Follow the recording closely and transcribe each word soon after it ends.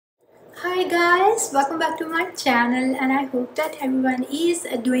Hi guys, welcome back to my channel and I hope that everyone is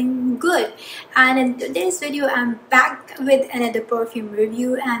doing good. And in today's video I'm back with another perfume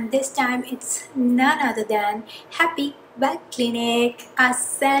review, and this time it's none other than Happy by Clinique, a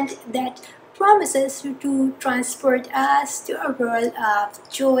scent that promises to transport us to a world of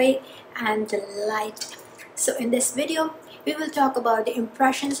joy and delight. So in this video we will talk about the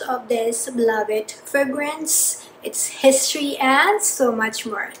impressions of this beloved fragrance, its history, and so much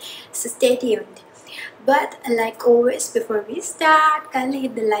more. So stay tuned. But like always, before we start, kindly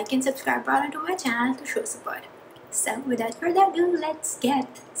hit the like and subscribe button to my channel to show support. So without further ado, let's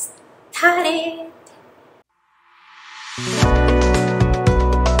get started.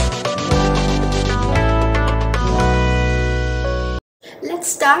 Let's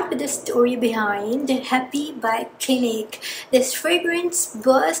start with the story behind Happy by Clinique. This fragrance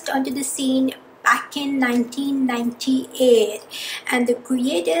burst onto the scene back in 1998, and the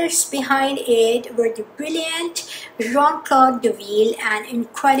creators behind it were the brilliant Jean-Claude Deville and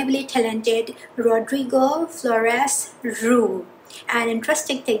incredibly talented Rodrigo Flores Roux. An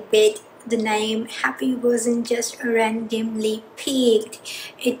interesting tidbit: the name Happy wasn't just randomly picked.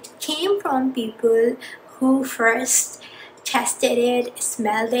 It came from people who first tested it,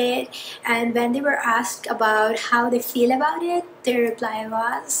 smelled it, and when they were asked about how they feel about it, their reply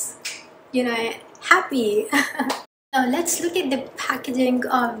was, happy. Now let's look at the packaging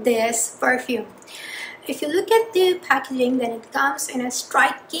of this perfume. If you look at the packaging, then it comes in a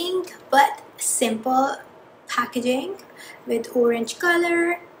striking but simple packaging with orange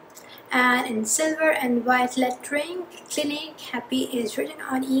color and in silver and white lettering. Clinique Happy is written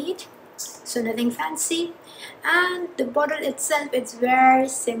on it, so nothing fancy. And the bottle itself is very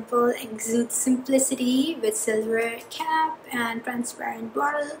simple, exudes simplicity with silver cap and transparent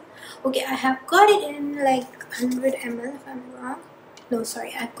bottle. Okay, I have got it in like 100 ml if I'm wrong. No,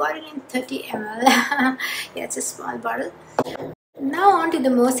 sorry, I got it in 30 ml. Yeah, it's a small bottle. Now on to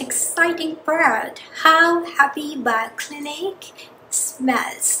the most exciting part: how Happy by Clinique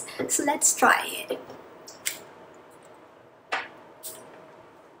smells. So let's try it.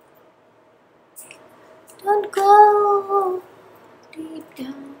 Don't go deep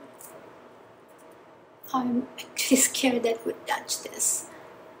down. I'm actually scared that would touch this.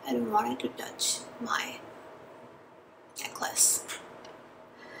 I don't want it to touch my necklace.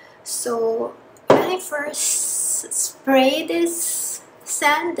 So when I first spray this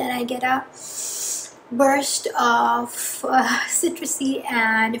scent, then I get a burst of citrusy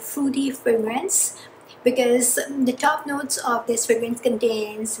and fruity fragrance, because the top notes of this fragrance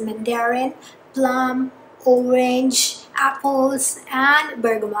contains mandarin, plum, orange, apples, and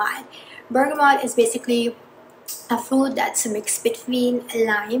bergamot. Bergamot is basically a fruit that's a mix between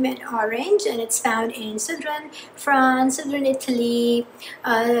lime and orange, and it's found in southern France, southern Italy,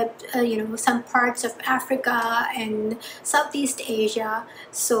 some parts of Africa and Southeast Asia.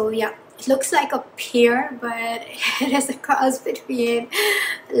 So yeah, it looks like a pear, but it is a cross between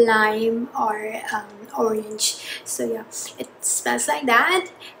lime or orange. So yeah, it smells like that.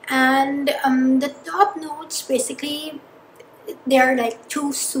 And the top notes, basically they are like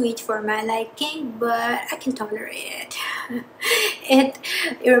too sweet for my liking, but I can tolerate it. It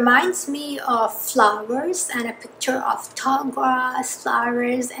reminds me of flowers, and a picture of tall grass,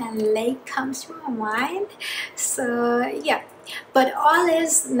 flowers, and lake comes to my mind. So yeah, but all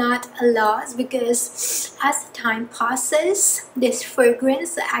is not a loss, because as the time passes, this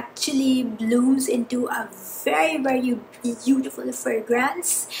fragrance actually blooms into a very beautiful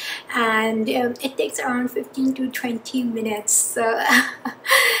fragrance, and it takes around 15 to 20 minutes, so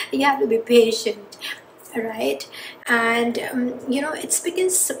you have to be patient, right? And it's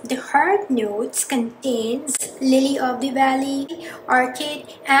because the heart notes contains lily of the valley,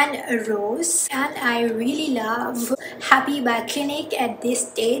 orchid, and rose. And I really love Happy by Clinique at this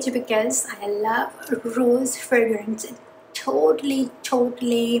stage, because I love rose fragrance. It totally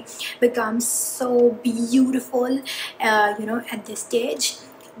becomes so beautiful at this stage,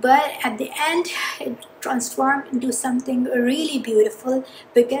 but at the end it transformed into something really beautiful,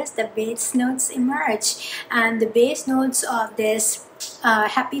 because the base notes emerge. And the base notes of this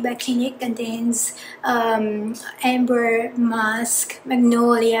Happy by Clinique contains amber, musk,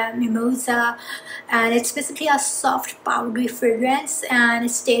 magnolia, mimosa, and it's basically a soft powdery fragrance, and it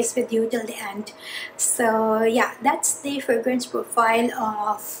stays with you till the end. So yeah, that's the fragrance profile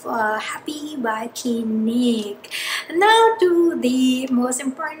of Happy by Clinique. Now to the most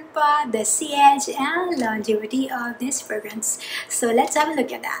important part, the CH and longevity of this fragrance. So let's have a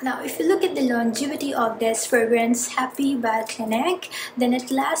look at that. Now, if you look at the longevity of this fragrance, Happy by Clinique, then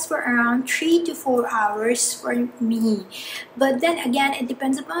it lasts for around 3 to 4 hours for me. But then again, it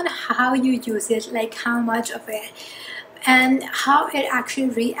depends upon how you use it, like how much of it, and how it actually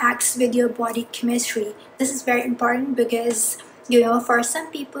reacts with your body chemistry. This is very important because, you know, for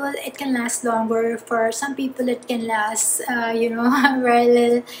some people it can last longer, for some people it can last very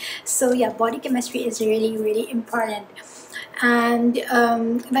little. So yeah, body chemistry is really important. And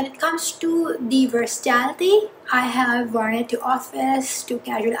when it comes to the versatility, I have worn it to office, to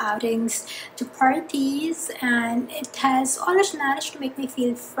casual outings, to parties, and it has always managed to make me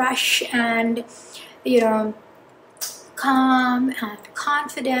feel fresh and, you know, calm and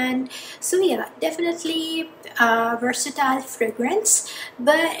confident. So yeah, definitely a versatile fragrance.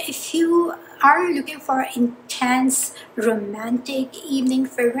 But if you are looking for intense romantic evening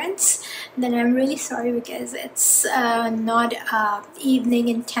fragrance, then I'm really sorry, because it's not a evening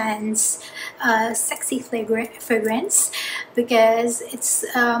intense sexy fragrance, because it's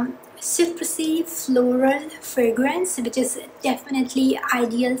citrusy floral fragrance, which is definitely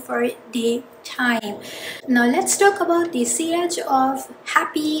ideal for daytime. Now let's talk about the CH of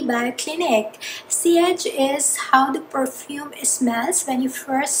Happy by Clinique. CH is how the perfume smells when you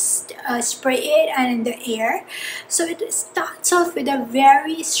first spray it and in the air. So it starts off with a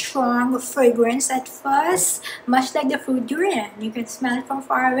very strong fragrance at first, much like the fruit durian. You can smell it from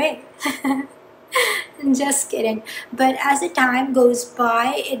far away. Just kidding. But as the time goes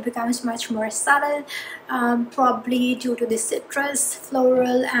by, it becomes much more subtle, probably due to the citrus,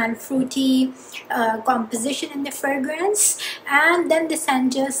 floral and fruity composition in the fragrance, and then the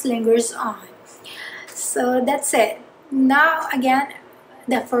scent just lingers on. So that's it. Now again,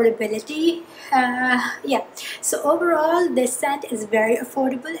 the affordability. Yeah, so overall this scent is very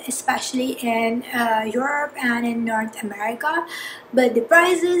affordable, especially in Europe and in North America, but the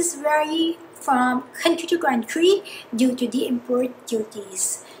prices vary from country to country due to the import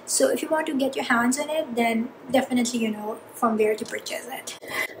duties. So if you want to get your hands on it, then definitely you know from where to purchase it.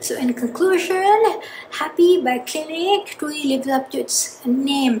 So in conclusion, Happy by Clinique truly lives up to its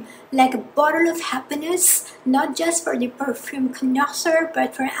name, like a bottle of happiness, not just for the perfume connoisseur,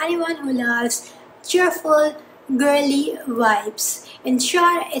 but for anyone who loves cheerful, girly vibes. In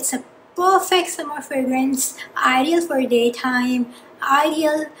short, it's a perfect summer fragrance, ideal for daytime,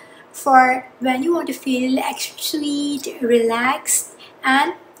 ideal for when you want to feel extra sweet, relaxed,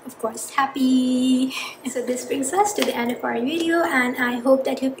 and of course happy. So this brings us to the end of our video, and I hope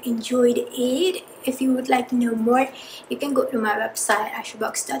that you've enjoyed it. If you would like to know more, you can go to my website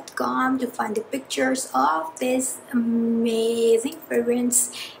aichabox.com to find the pictures of this amazing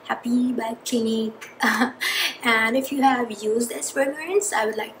fragrance, Happy by Clinique. And if you have used this fragrance, I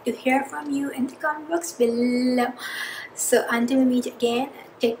would like to hear from you in the comment box below. So until we meet again,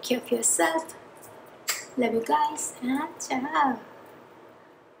 take care of yourself. Love you guys, and ciao.